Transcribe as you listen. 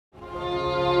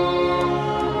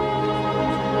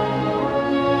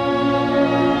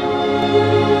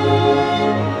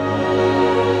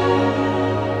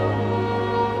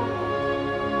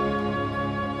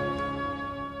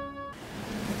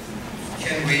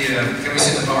can we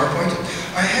see the PowerPoint?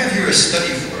 I have here a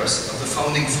study for us of the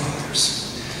Founding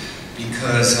Fathers,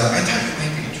 because I thought you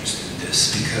might be interested in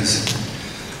this, because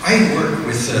I work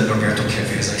with Norberto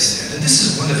Keppe, as I said, and this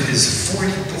is one of his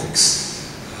 40 books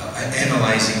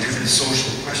analyzing different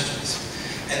social questions.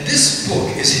 And this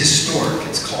book is historic.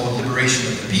 It's called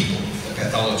Liberation of the People, the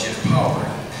Pathology of Power,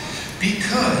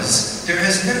 because there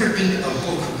has never been a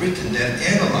book written that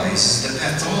analyzes the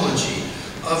pathology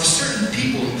of certain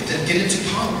people that get into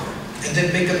power and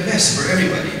then make a mess for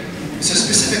everybody. It's a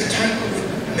specific type of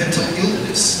mental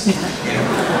illness.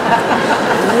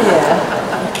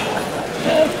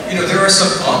 You know, there are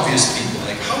some obvious people,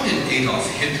 like how did Adolf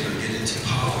Hitler get into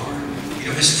power? You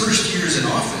know, his first years in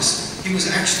office, he was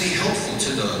actually helpful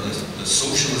to the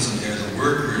socialism there, the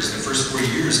workers, the first 4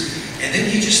 years, and then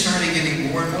he just started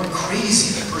getting more and more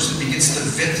crazy. The person begins to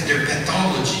vent their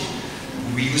pathology.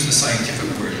 We use the scientific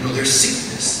word, you know, their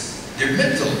sickness, their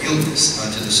mental illness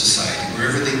onto the society,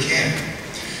 wherever they can.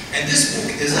 And this book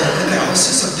is an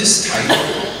analysis of this type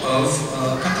of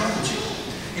pathology.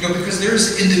 You know, because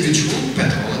there's individual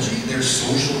pathology, there's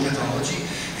social pathology,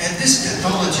 and this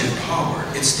pathology of power,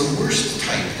 it's the worst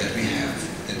type that we have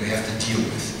to deal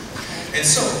with. And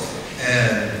so,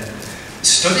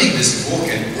 studying this book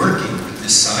and working with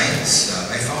this science,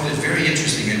 I found it very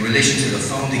interesting in relation to the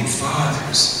Founding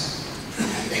Fathers.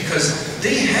 Because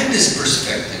they had this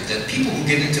perspective that people who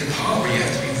get into power, you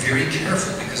have to be very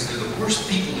careful because they're the worst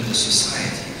people in the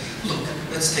society. Look,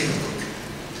 let's take a look.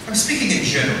 I'm speaking in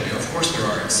general, of course there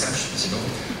are exceptions, you know.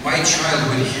 My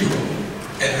childhood hero,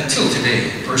 and until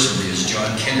today, personally, is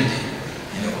John Kennedy,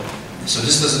 you know. So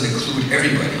this doesn't include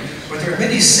everybody, but there are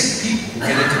many sick people who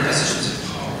get into positions of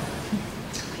power.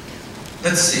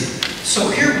 Let's see. So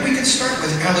here we can start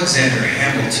with Alexander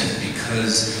Hamilton,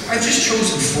 because I've just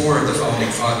chosen 4 of the Founding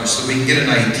Fathers so we can get an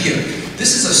idea.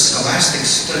 This is a scholastic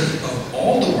study of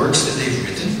all the works that they've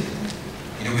written.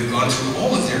 You know, we've gone through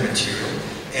all of their material,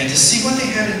 and to see what they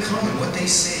had in common, what they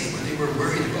say, what they were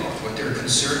worried about, what their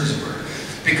concerns were.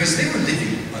 Because they were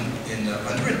living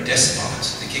under a despot,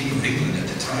 the King of England at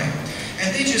the time.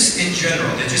 And they just, in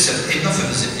general, they just said, enough of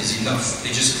it is enough.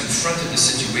 They just confronted the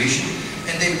situation,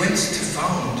 and they went to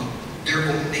found their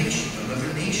own nation, another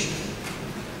nation.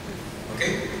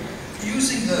 Okay?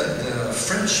 Using the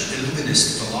French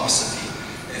Illuminist philosophy.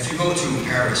 And if you go to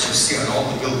Paris, you'll see on all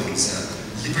the buildings,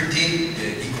 liberté,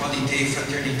 égalité,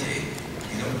 fraternité.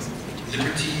 You know,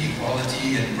 liberty,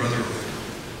 equality, and brotherhood.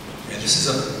 And this is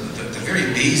the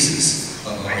very basis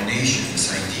of our nation,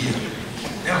 this idea.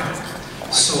 Now,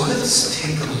 so let's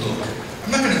take a look.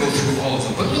 I'm not going to go through all of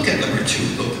them, but look at number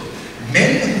 2. Look,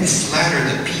 men who flatter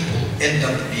the people end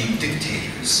up being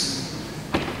dictators.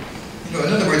 You know,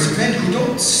 in other words, men who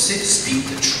don't speak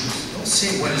the truth, don't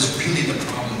say what is really the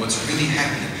problem, what's really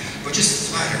happening, but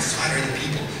just flatter the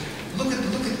people. Look at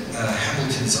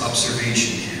Hamilton's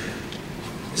observation here.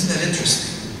 Isn't that interesting?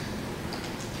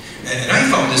 And I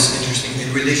found this interesting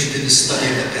in relation to the study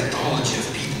of the pathology of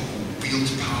people who wield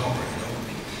power, you know.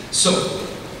 So,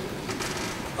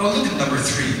 look at number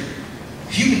 3.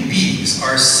 Human beings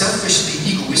are selfishly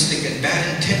egoistic and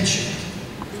bad-intentioned.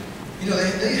 You know,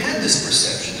 they had this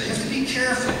perception. They have to be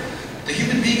careful. The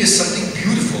human being is something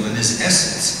beautiful in his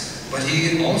essence, but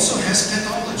he also has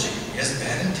pathology. He has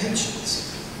bad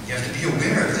intentions. You have to be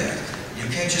aware of that. You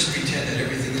can't just pretend that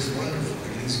everything is wonderful,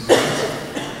 everything's great.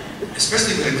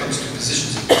 Especially when it comes to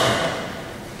positions of power.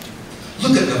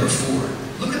 Look at number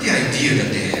 4. Look at the idea that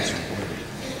they have.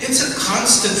 It's a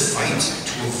constant fight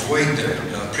to avoid the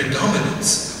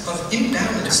predominance of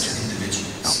imbalanced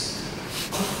individuals.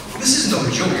 This is no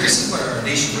joke. This is what our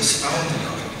nation was founded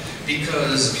on.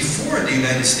 Because before the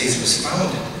United States was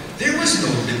founded, there was no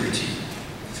liberty.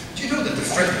 Do you know that the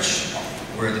French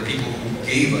were the people who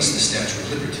gave us the Statue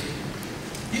of Liberty?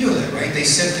 You know that, right? They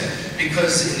said that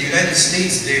because in the United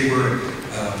States they were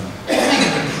putting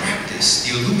into practice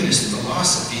the Illuminist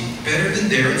philosophy better than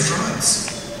there in France.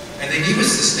 And they gave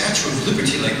us the Statue of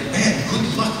Liberty like, man,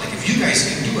 good luck. Like, if you guys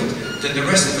can do it, then the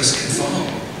rest of us can follow.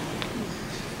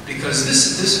 Because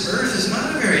this earth is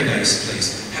not a very nice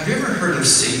place. Have you ever heard of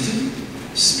Satan?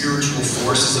 Spiritual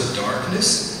forces of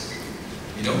darkness?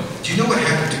 You know, do you know what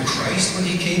happened to Christ when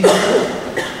he came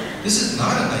here? This is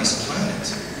not a nice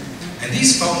planet. And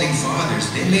these founding fathers,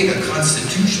 they made a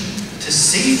constitution to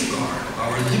safeguard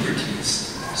our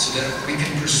liberties so that we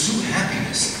can pursue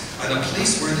happiness on a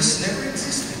place where this never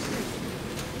existed.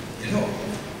 You know,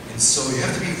 and so you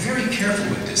have to be very careful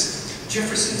with this.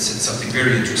 Jefferson said something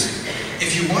very interesting.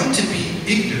 If you want to be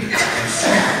ignorant and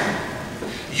free,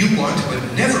 you want what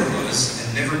never was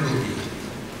and never will be.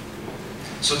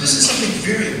 So this is something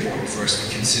very important for us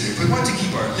to consider. If we want to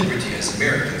keep our liberty as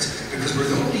Americans, because we're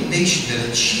the only nation that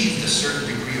achieved a certain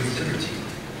degree of liberty.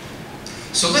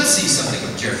 So let's see something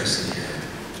of Jefferson here.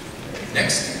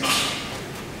 Next.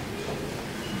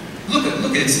 Look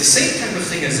at it's the same type of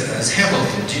thing as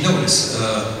Hamilton. Do you notice?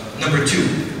 Number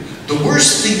 2. The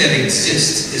worst thing that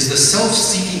exists is the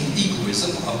self-seeking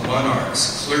egoism of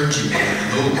monarchs, clergymen,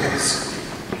 and nobles,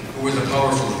 who were the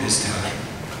powerful of his time.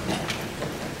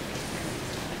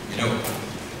 You know,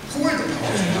 who are the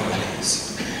powerful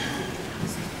nowadays?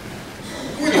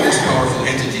 Who are the most powerful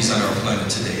entities on our planet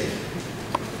today?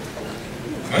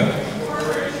 Huh?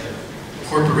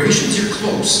 Corporations, you're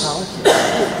close.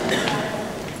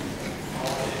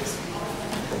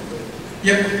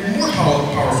 Yet more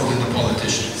powerful than the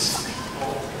politicians.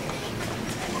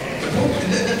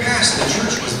 In the past, the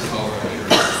church was the power of the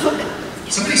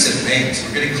earth. Somebody said banks.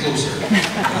 We're getting closer.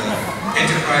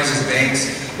 Enterprises, banks.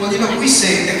 Well, you know, we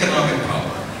say economic power.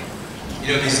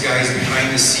 You know, these guys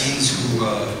behind the scenes who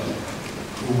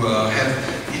have,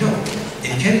 you know,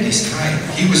 in Kennedy's time,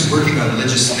 he was working on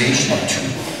legislation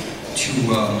to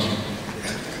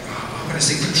how can I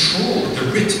say, control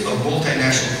the writ of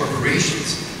multinational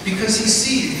corporations. Because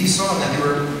he saw that there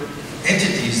were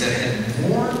entities that had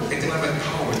more economic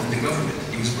power than the government.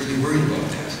 He was really worried about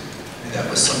that. And that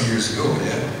was some years ago,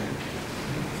 yeah?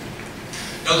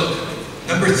 Now look,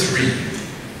 number 3.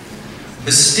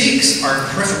 Mistakes are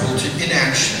preferable to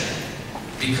inaction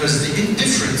because the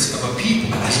indifference of a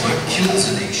people is what kills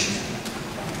a nation.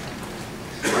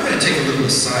 I'm going to take a little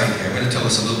aside here. I'm going to tell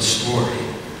us a little story.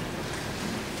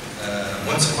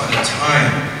 Once upon a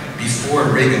time, before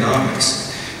Reaganomics,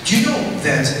 do you know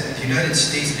that the United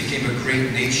States became a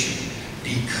great nation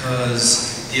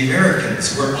because the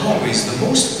Americans were always the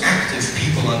most active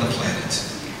people on the planet?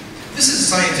 This is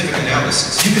scientific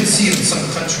analysis. You can see in some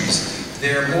countries,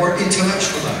 they're more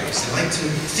intellectualized. They like to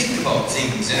think about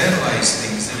things and analyze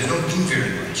things, and they don't do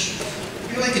very much.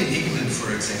 You know, like in England,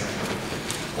 for example.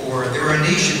 Or there are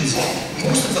nations,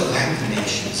 most of the Latin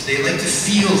nations, they like to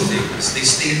feel things. They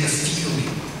stay in the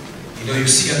feeling. You know, you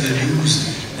see on the news,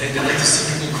 they like to see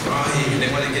people crying and they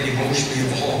want to get emotionally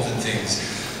involved in things.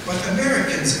 But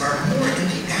Americans are more in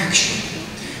the action.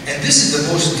 And this is the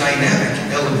most dynamic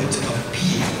element of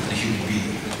being of the human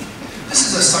being. This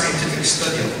is a scientific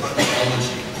study of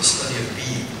ontology, the study of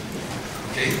being.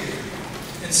 Okay?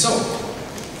 And so,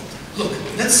 look,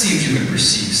 let's see if you can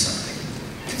perceive something.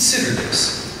 Consider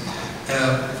this.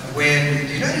 When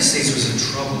the United States was in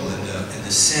trouble in the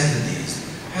 70s,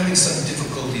 having some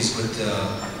difficulties with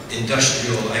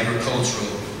industrial,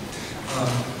 agricultural,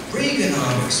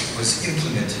 Reaganomics was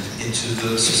implemented into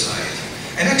the society.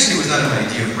 And actually it was not an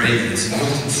idea of Reagan, it's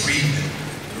Milton Friedman.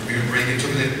 Reagan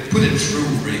put it through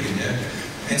Reagan, yeah?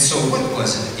 And so what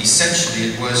was it?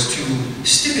 Essentially it was to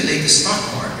stimulate the stock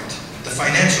market, the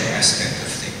financial aspect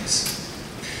of things.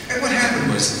 And what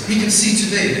happened was, we can see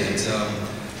today that,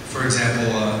 for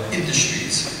example,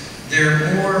 industries,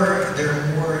 they're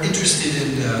more interested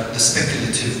in the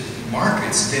speculative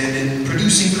markets than in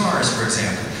producing cars, for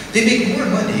example. They make more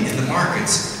money in the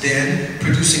markets than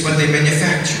producing what they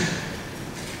manufacture.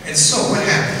 And so what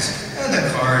happens?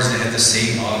 The cars, they have the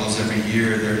same models every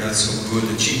year. They're not so good,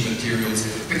 the cheap materials,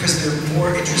 because they're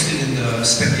more interested in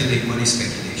the money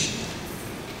speculation.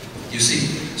 You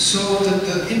see? So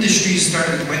the industry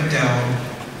went down.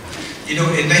 You know,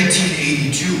 in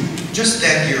 1982, just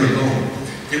that year alone,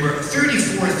 there were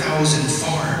 34,000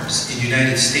 farms in the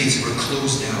United States that were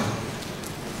closed down.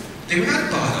 They were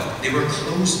not bought up, they were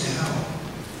closed down.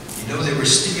 You know, they were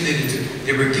stimulated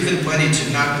they were given money to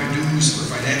not produce for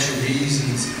financial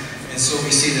reasons. And so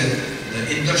we see that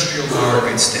the industrial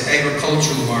markets, the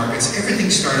agricultural markets, everything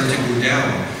started to go down.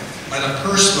 On a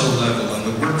personal level, on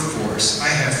the workforce, I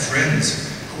have friends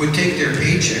who would take their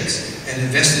paychecks and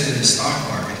invest it in the stock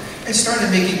market and started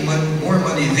making more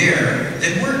money there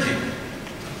than working.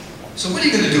 So what are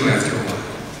you going to do after a while?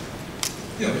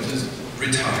 You know, just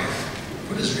retire.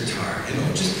 What is retire? You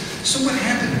know, so what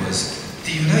happened was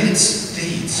the United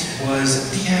States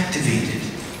was deactivated.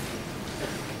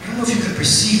 I don't know if you could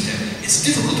perceive that. It's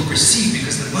difficult to perceive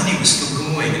because the money was still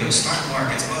going. You know, stock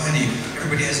market's money.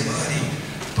 Everybody has money,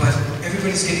 but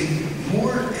everybody's getting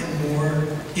more and more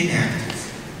inactive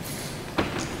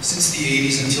since the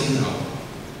 80s until now.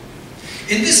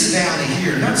 In this valley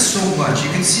here, not so much.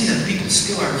 You can see that people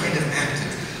still are kind of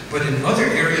active. But in other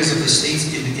areas of the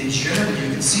states, in general, you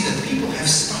can see that people have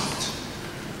stopped.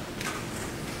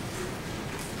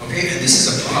 Okay, and this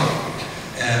is a problem.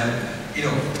 You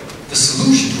know, the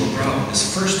solution to a problem is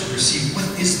first to perceive what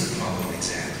is the problem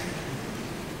exactly.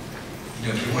 You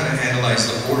know, if you want to analyze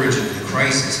the origin of the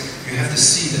crisis, you have to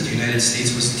see that the United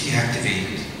States was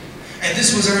deactivated. And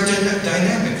this was our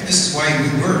dynamic. This is why we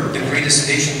were the greatest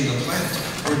nation on the planet.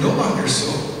 We're no longer so.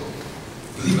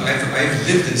 Believe me, I've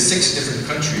lived in 6 different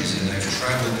countries and I've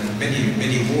traveled in many,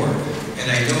 many more. And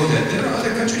I know that there are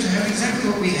other countries that have exactly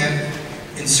what we have,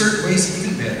 in certain ways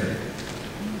even better.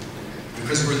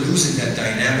 Because we're losing that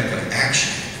dynamic of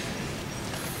action.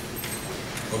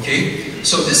 Okay?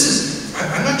 So this is,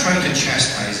 I'm not trying to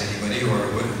chastise anybody or,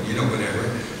 you know, whatever.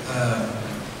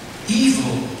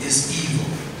 Evil is evil,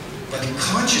 but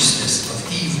consciousness of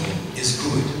evil is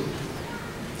good.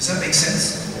 Does that make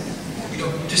sense? You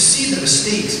know, to see the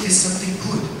mistakes is something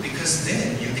good, because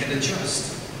then you can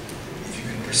adjust, if you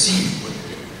can perceive what it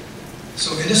is.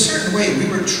 So in a certain way, we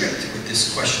were tricked with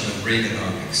this question of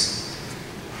Reaganomics.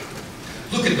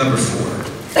 Look at number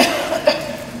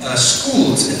 4.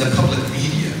 Schools and the public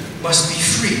media must be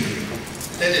free.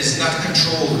 That is, not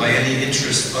controlled by any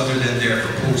interest other than their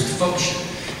proposed function,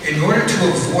 in order to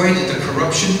avoid the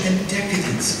corruption and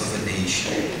decadence of a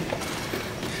nation.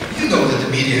 You know that the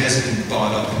media has been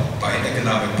bought up by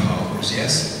economic powers,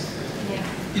 yes? Yeah.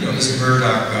 You know, this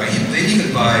Murdoch guy, they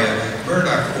even buy,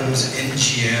 Murdoch owns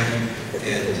NGM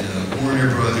and Warner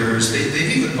Brothers,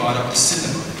 they've even bought up the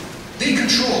cinema. They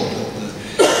control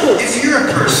if you're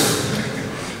a person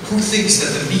who thinks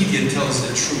that the media tells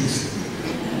the truth,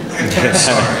 I'm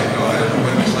sorry, no, I don't know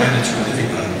what planet you're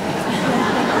living on.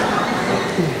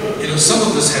 You know, some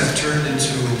of us have turned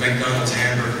into McDonald's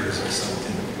hamburgers or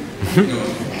something. You know,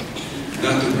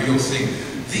 not the real thing.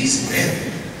 These men,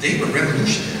 they were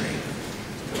revolutionary.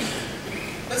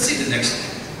 Let's see the next one.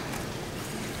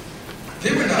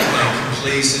 They were not like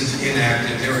complacent,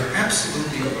 inactive. They were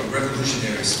absolutely of a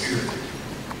revolutionary spirit.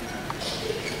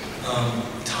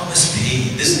 Thomas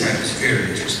Paine, this guy was very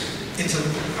interesting.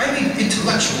 I mean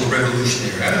intellectual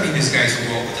revolutionary. I don't mean these guys who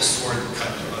go out with a sword and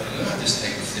cut, not this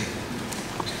type of thing.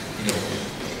 You know.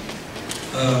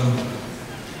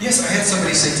 Yes, I had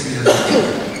somebody say to me the other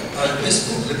day, this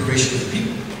book, Liberation of the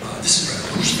People, this is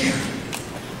revolutionary.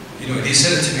 You know, and he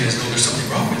said it to me as though there's something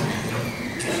wrong with me, you know.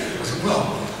 I said,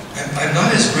 well, I'm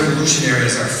not as revolutionary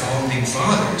as our founding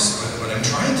fathers, but I'm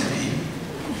trying to be.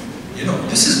 You know,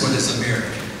 this is what is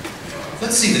American.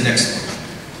 Let's see the next one.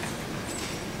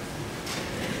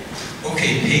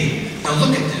 Okay, Paine. Now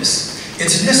look at this.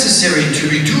 It's necessary to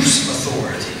reduce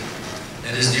authority,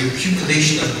 that is the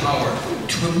accumulation of power,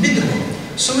 to a minimum,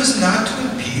 so as not to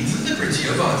impede the liberty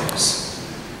of others.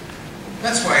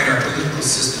 That's why in our political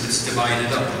system it's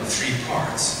divided up in 3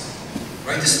 parts.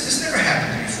 Right? This never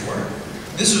happened before.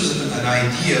 This was an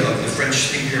idea of the French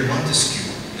thinker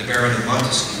Montesquieu, the Baron of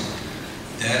Montesquieu,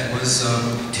 that was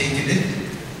taken in.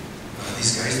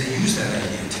 These guys, they use that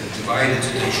idea to divide into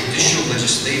the judicial,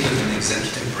 legislative, and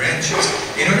executive branches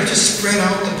in order to spread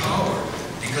out the power.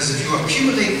 Because if you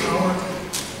accumulate power,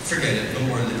 forget it, no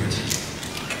more liberty.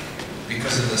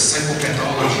 Because of the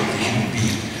psychopathology of the human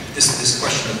being, this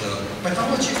question of the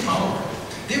pathology of power.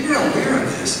 They were aware of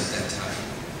this at that time.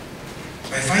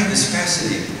 I find this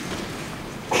fascinating.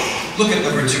 Look at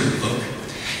number 2, look.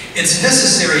 It's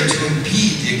necessary to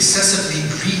impede the excessively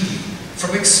greedy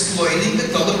from exploiting the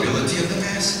gullibility of the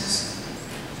masses.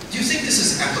 Do you think this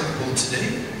is applicable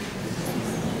today?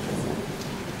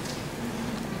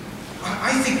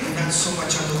 I think we're not so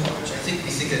much on the watch. I think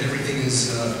we think that everything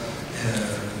is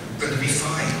going to be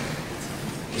fine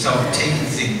without taking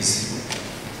things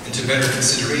into better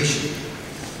consideration.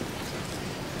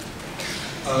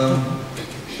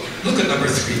 Look at number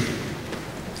 3.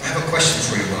 I have a question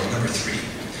for you about number 3.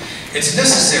 It's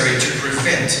necessary to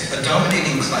prevent a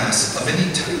dominating class of any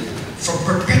type from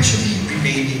perpetually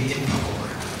remaining in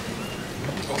power.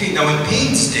 Okay, now in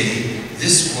Paine's day,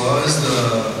 this was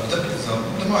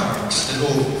the monarchs, the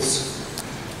nobles.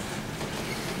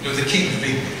 You know, the king of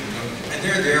England, you know, and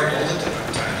they're there all the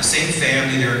time. The same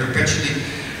family, they're perpetually,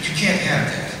 you can't have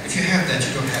that. If you have that,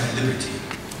 you don't have liberty.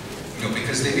 You know,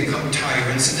 because they become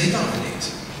tyrants and they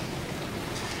dominate.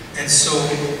 And so,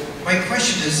 my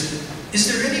question is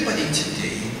there anybody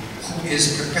today who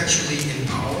is perpetually in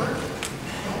power?